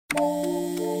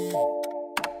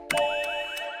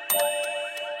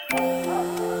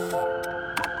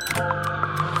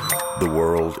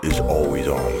world is always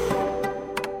on.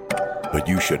 But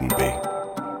you shouldn't be.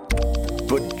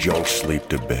 Put junk sleep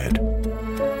to bed.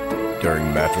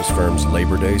 During Mattress Firm's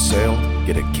Labor Day sale,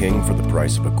 get a king for the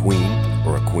price of a queen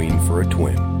or a queen for a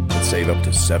twin and save up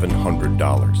to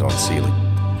 $700 on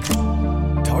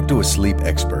Sealy. Talk to a sleep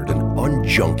expert and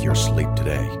unjunk your sleep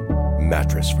today.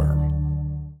 Mattress Firm.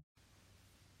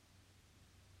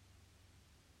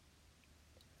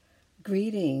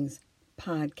 Greetings,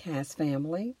 podcast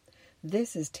family.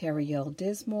 This is Terry L.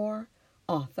 Dismore,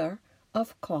 author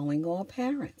of Calling All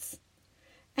Parents,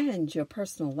 and your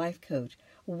personal life coach.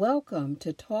 Welcome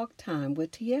to Talk Time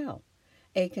with TL,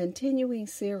 a continuing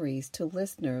series to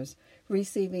listeners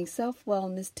receiving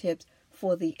self-wellness tips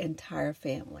for the entire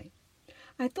family.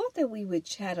 I thought that we would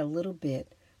chat a little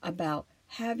bit about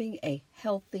having a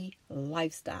healthy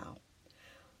lifestyle.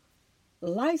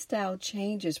 Lifestyle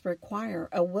changes require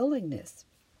a willingness,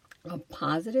 a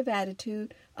positive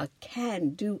attitude, a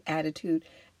can-do attitude,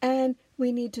 and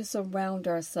we need to surround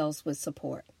ourselves with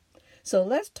support. So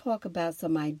let's talk about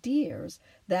some ideas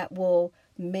that will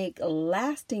make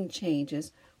lasting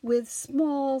changes with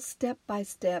small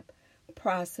step-by-step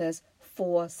process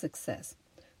for success.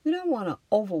 We don't want to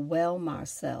overwhelm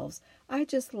ourselves. I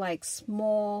just like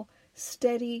small,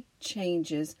 steady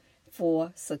changes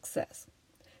for success.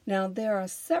 Now, there are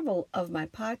several of my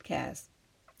podcasts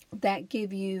that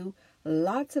give you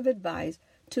lots of advice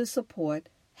to support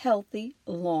healthy,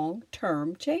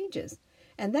 long-term changes.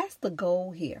 And that's the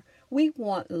goal here. We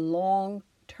want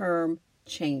long-term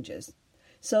changes.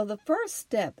 So the first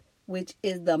step, which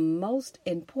is the most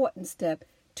important step,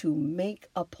 to make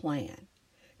a plan,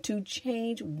 to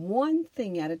change one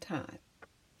thing at a time.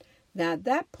 Now,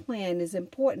 that plan is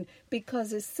important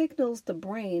because it signals the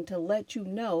brain to let you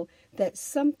know that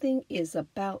something is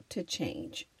about to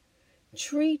change.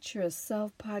 Treat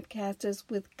yourself, podcasters,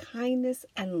 with kindness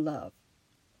and love.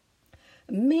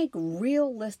 Make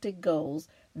realistic goals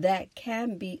that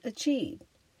can be achieved.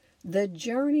 The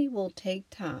journey will take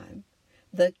time.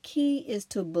 The key is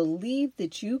to believe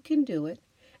that you can do it,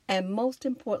 and most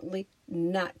importantly,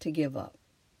 not to give up.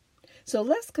 So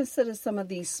let's consider some of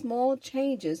these small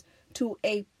changes to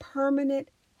a permanent,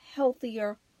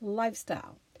 healthier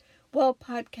lifestyle. Well,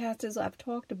 podcasters, I've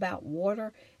talked about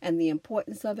water and the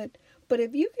importance of it, but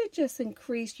if you could just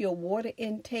increase your water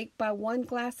intake by 1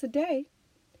 glass a day,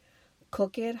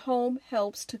 cooking at home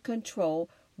helps to control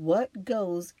what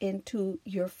goes into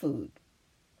your food.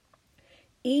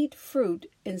 Eat fruit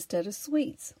instead of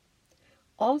sweets.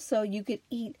 Also, you could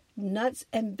eat nuts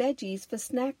and veggies for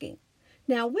snacking.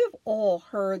 Now, we've all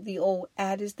heard the old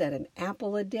adage that an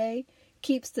apple a day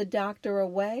keeps the doctor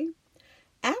away.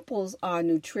 Apples are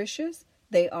nutritious.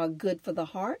 They are good for the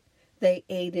heart. They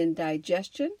aid in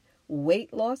digestion,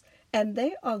 weight loss, and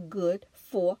they are good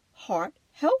for heart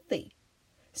healthy.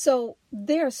 So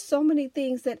there are so many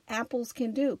things that apples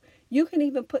can do. You can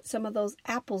even put some of those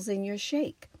apples in your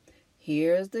shake.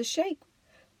 Here's the shake.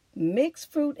 Mix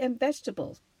fruit and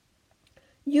vegetables.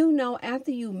 You know,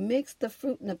 after you mix the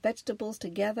fruit and the vegetables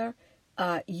together,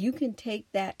 you can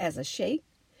take that as a shake.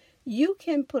 You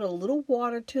can put a little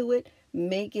water to it,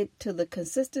 make it to the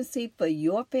consistency for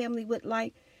your family would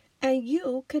like, and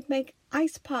you could make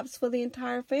ice pops for the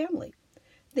entire family.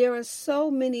 There are so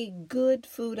many good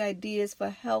food ideas for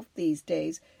health these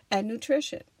days and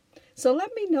nutrition. So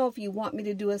let me know if you want me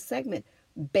to do a segment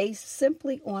based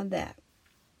simply on that.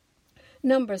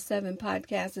 Number 7,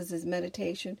 podcasters, is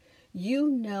meditation. You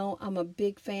know I'm a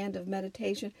big fan of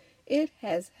meditation. It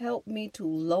has helped me to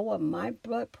lower my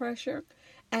blood pressure,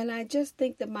 and I just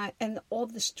think that all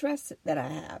the stress that I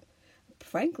have.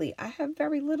 Frankly, I have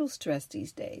very little stress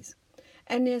these days.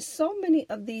 And there's so many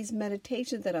of these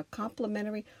meditations that are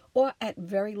complimentary or at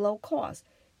very low cost.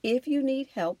 If you need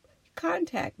help,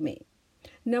 contact me.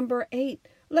 Number 8,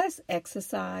 let's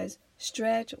exercise,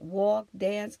 stretch, walk,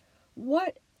 dance,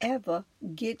 whatever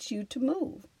gets you to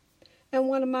move. And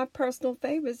one of my personal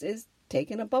favorites is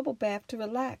taking a bubble bath to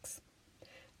relax.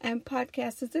 And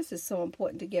podcasters, this is so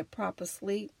important to get proper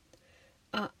sleep.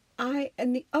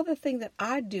 And the other thing that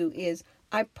I do is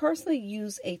I personally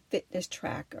use a fitness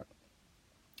tracker.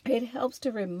 It helps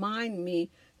to remind me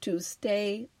to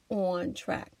stay on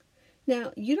track.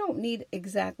 Now, you don't need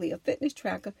exactly a fitness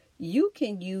tracker. You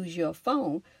can use your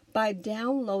phone by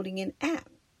downloading an app.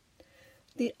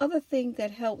 The other thing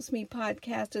that helps me,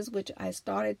 podcasters, which I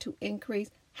started to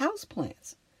increase,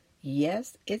 houseplants.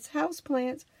 Yes, it's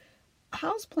houseplants.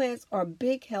 Houseplants are a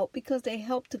big help because they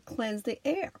help to cleanse the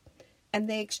air, and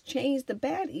they exchange the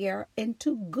bad air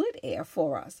into good air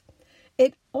for us.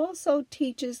 It also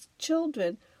teaches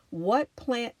children what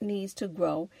plant needs to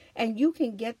grow, and you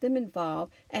can get them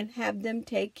involved and have them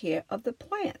take care of the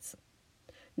plants.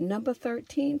 Number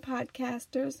 13,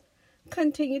 podcasters,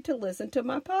 continue to listen to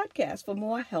my podcast for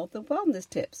more health and wellness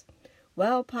tips.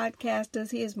 Well, podcasters,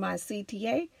 here's my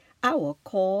CTA, our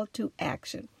call to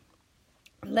action.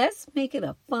 Let's make it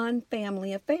a fun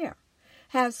family affair.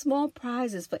 Have small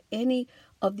prizes for any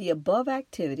of the above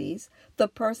activities. The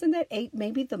person that ate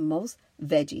maybe the most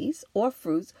veggies or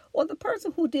fruits, or the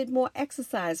person who did more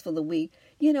exercise for the week,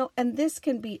 and this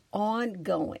can be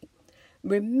ongoing.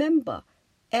 Remember,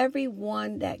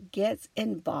 everyone that gets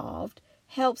involved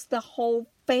helps the whole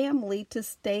family to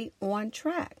stay on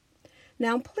track.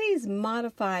 Now, please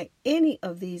modify any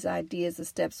of these ideas or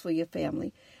steps for your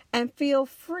family and feel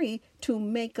free to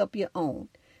make up your own.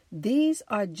 These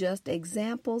are just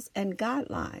examples and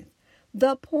guidelines.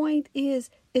 The point is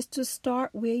to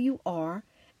start where you are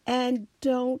and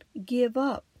don't give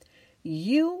up.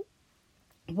 You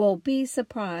will be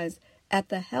surprised at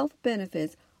the health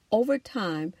benefits over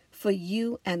time for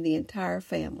you and the entire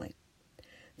family.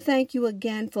 Thank you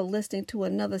again for listening to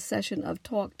another session of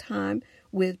Talk Time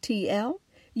with TL.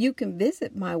 You can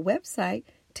visit my website,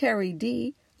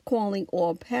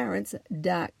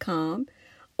 terrydcallingallparents.com,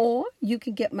 or you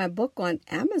can get my book on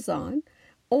Amazon.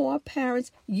 Or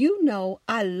parents,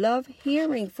 I love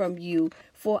hearing from you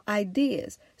for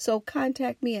ideas. So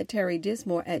contact me at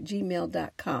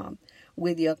terrydismore@gmail.com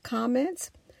with your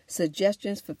comments,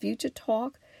 suggestions for future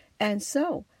talk. And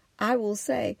so I will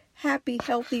say, happy,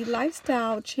 healthy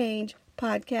lifestyle change,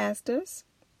 podcasters.